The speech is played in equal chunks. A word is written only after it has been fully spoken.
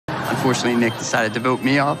Unfortunately, Nick decided to vote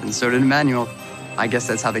me off, and so did Emmanuel. I guess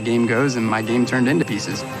that's how the game goes, and my game turned into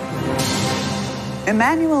pieces.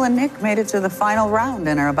 Emmanuel and Nick made it to the final round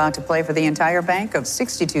and are about to play for the entire bank of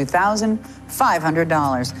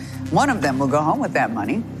 $62,500. One of them will go home with that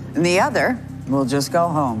money, and the other will just go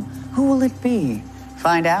home. Who will it be?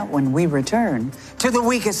 Find out when we return to The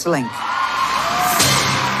Weakest Link.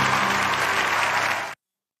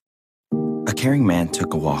 A caring man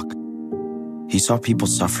took a walk. He saw people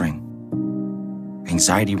suffering.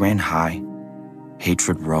 Anxiety ran high.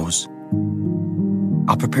 Hatred rose.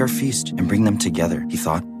 I'll prepare a feast and bring them together, he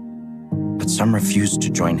thought. But some refused to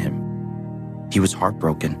join him. He was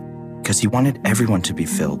heartbroken because he wanted everyone to be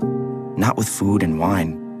filled, not with food and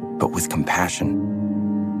wine, but with compassion.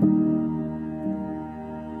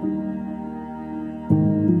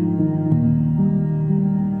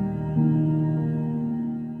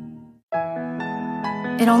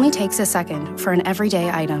 It only takes a second for an everyday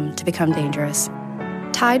item to become dangerous.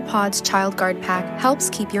 Tide Pod's Child Guard Pack helps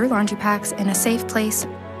keep your laundry packs in a safe place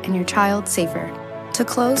and your child safer. To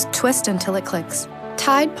close, twist until it clicks.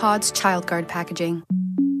 Tide Pod's Child Guard Packaging.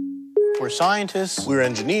 We're scientists, we're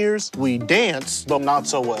engineers, we dance, but not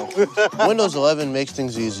so well. Windows 11 makes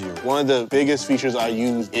things easier. One of the biggest features I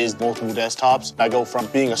use is multiple desktops. I go from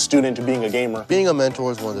being a student to being a gamer. Being a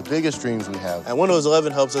mentor is one of the biggest dreams we have. And Windows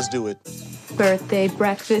 11 helps us do it. Birthday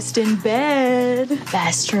breakfast in bed.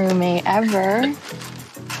 Best roommate ever.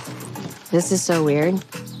 This is so weird.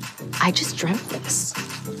 I just dreamt this.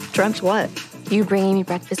 Dreamt what? You bringing me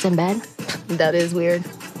breakfast in bed? That is weird.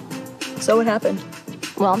 So what happened?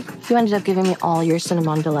 Well, you ended up giving me all your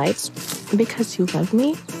cinnamon delights because you love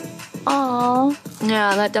me. Aww.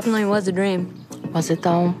 Yeah, that definitely was a dream. Was it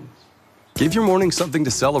though? Give your morning something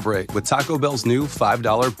to celebrate with Taco Bell's new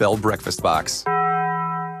 $5 Bell Breakfast Box.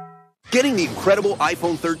 Getting the incredible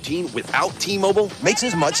iPhone 13 without T-Mobile makes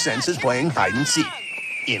as much sense as playing hide and seek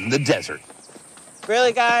in the desert.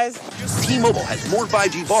 Really, guys? T-Mobile has more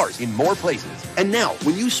 5G bars in more places. And now,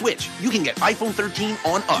 when you switch, you can get iPhone 13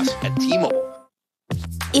 on us at T-Mobile.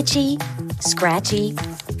 Itchy, scratchy,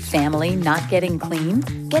 family not getting clean?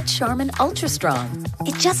 Get Charmin Ultra Strong.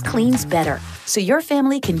 It just cleans better, so your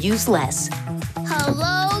family can use less.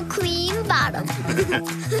 Hello, clean bottom.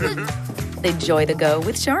 Enjoy the go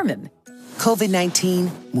with Charmin.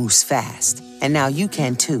 COVID-19 moves fast, and now you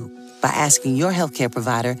can too, by asking your healthcare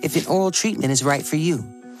provider if an oral treatment is right for you.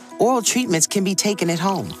 Oral treatments can be taken at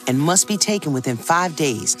home and must be taken within 5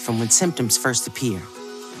 days from when symptoms first appear.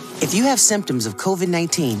 If you have symptoms of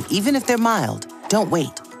COVID-19, even if they're mild, don't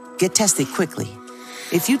wait. Get tested quickly.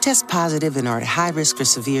 If you test positive and are at high risk for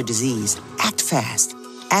severe disease, act fast.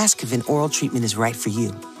 Ask if an oral treatment is right for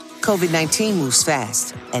you. COVID-19 moves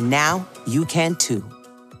fast, and now you can too.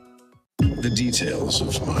 The details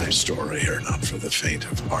of my story are not for the faint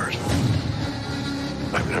of heart.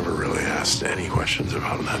 I've never really asked any questions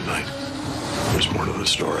about that night. There's more to the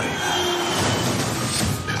story.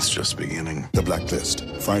 It's just beginning. The Blacklist,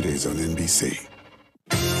 Fridays on NBC.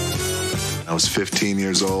 I was 15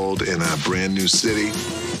 years old in a brand new city,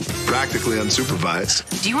 practically unsupervised.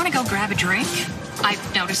 Do you want to go grab a drink? I've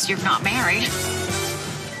noticed you're not married.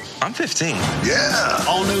 I'm 15. Yeah.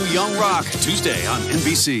 All new Young Rock, Tuesday on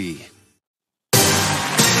NBC.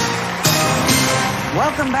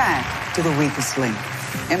 Welcome back to The Weakest Link.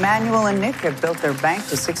 Emmanuel and Nick have built their bank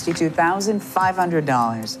to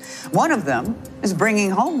 $62,500. One of them is bringing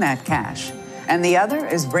home that cash, and the other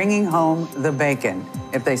is bringing home the bacon,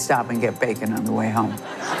 if they stop and get bacon on the way home.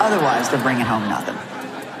 Otherwise, they're bringing home nothing.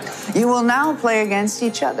 You will now play against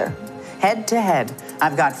each other, head to head.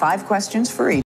 I've got 5 questions for each.